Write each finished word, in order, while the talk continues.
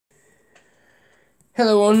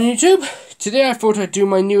Hello on YouTube. Today I thought I'd do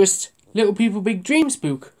my newest Little People Big Dreams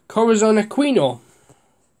book, Corazon Aquino.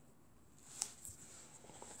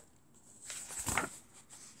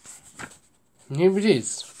 And here it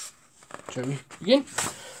is. Shall we begin?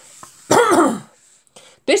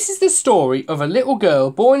 This is the story of a little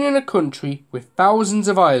girl born in a country with thousands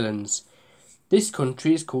of islands. This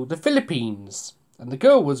country is called the Philippines, and the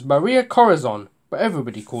girl was Maria Corazon, but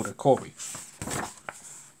everybody called her Cory.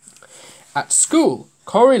 At school,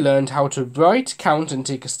 Cory learned how to write, count and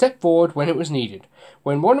take a step forward when it was needed,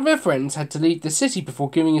 when one of her friends had to leave the city before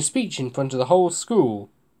giving a speech in front of the whole school.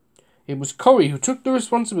 It was Cory who took the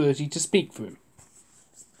responsibility to speak for him.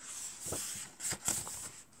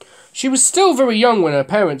 She was still very young when her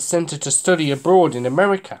parents sent her to study abroad in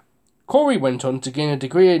America. Cory went on to gain a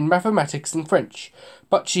degree in mathematics and French,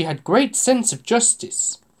 but she had great sense of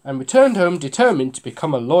justice, and returned home determined to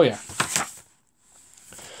become a lawyer.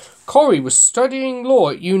 Cory was studying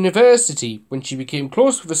law at university when she became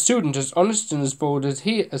close with a student as honest and as bold as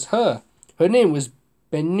her. Her name was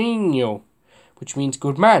Benigno, which means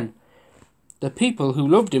good man. The people who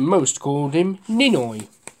loved him most called him Ninoy.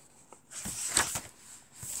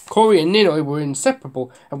 Cory and Ninoy were inseparable,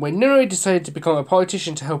 and when Ninoy decided to become a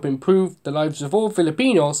politician to help improve the lives of all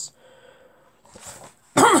Filipinos,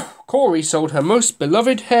 Cory sold her most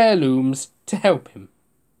beloved heirlooms to help him.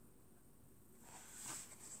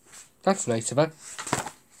 That's nice of her.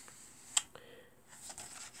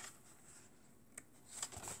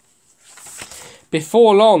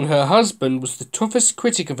 Before long, her husband was the toughest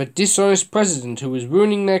critic of a dishonest president who was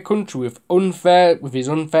ruining their country with his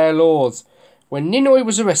unfair laws. When Ninoy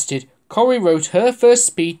was arrested, Cory wrote her first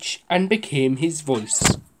speech and became his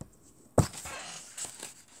voice.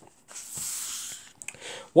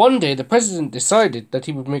 One day, the president decided that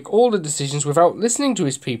he would make all the decisions without listening to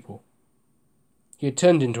his people. He had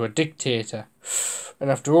turned into a dictator,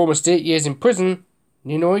 and after almost 8 years in prison,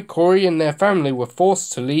 Ninoy, Cory and their family were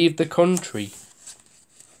forced to leave the country.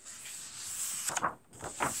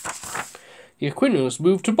 The Aquinos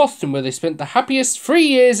moved to Boston, where they spent the happiest 3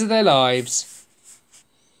 years of their lives.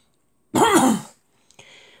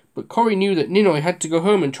 But Cory knew that Ninoy had to go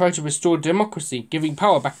home and try to restore democracy, giving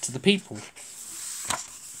power back to the people.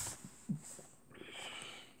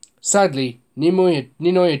 Sadly,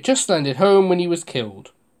 Ninoy had just landed home when he was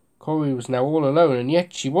killed. Cory was now all alone, and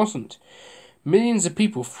yet she wasn't. Millions of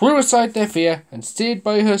people threw aside their fear and stayed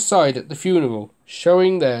by her side at the funeral,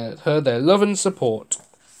 showing her their love and support.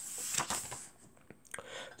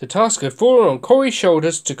 The task had fallen on Cory's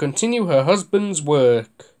shoulders to continue her husband's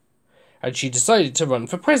work, and she decided to run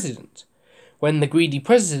for president. When the greedy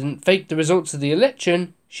president faked the results of the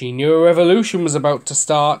election, she knew a revolution was about to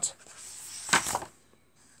start.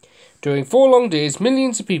 During 4 long days,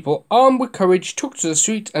 millions of people, armed with courage, took to the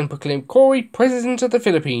street and proclaimed Cory President of the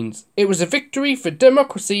Philippines. It was a victory for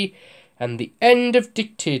democracy and the end of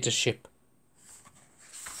dictatorship.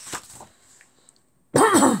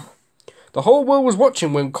 The whole world was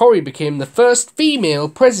watching when Cory became the first female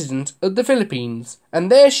president of the Philippines. And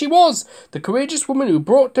there she was, the courageous woman who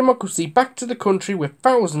brought democracy back to the country with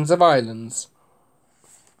thousands of islands.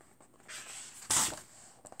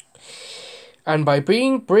 And by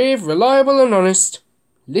being brave, reliable and honest,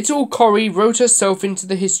 little Cory wrote herself into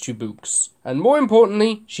the history books. And more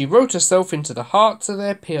importantly, she wrote herself into the hearts of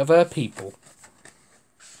her people.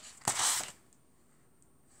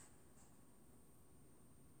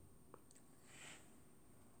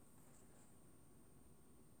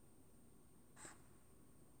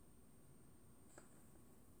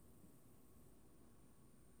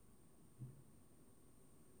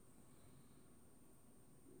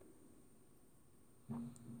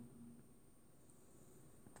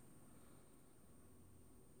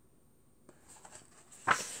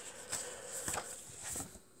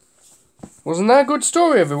 Wasn't that a good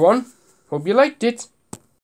story, everyone? Hope you liked it.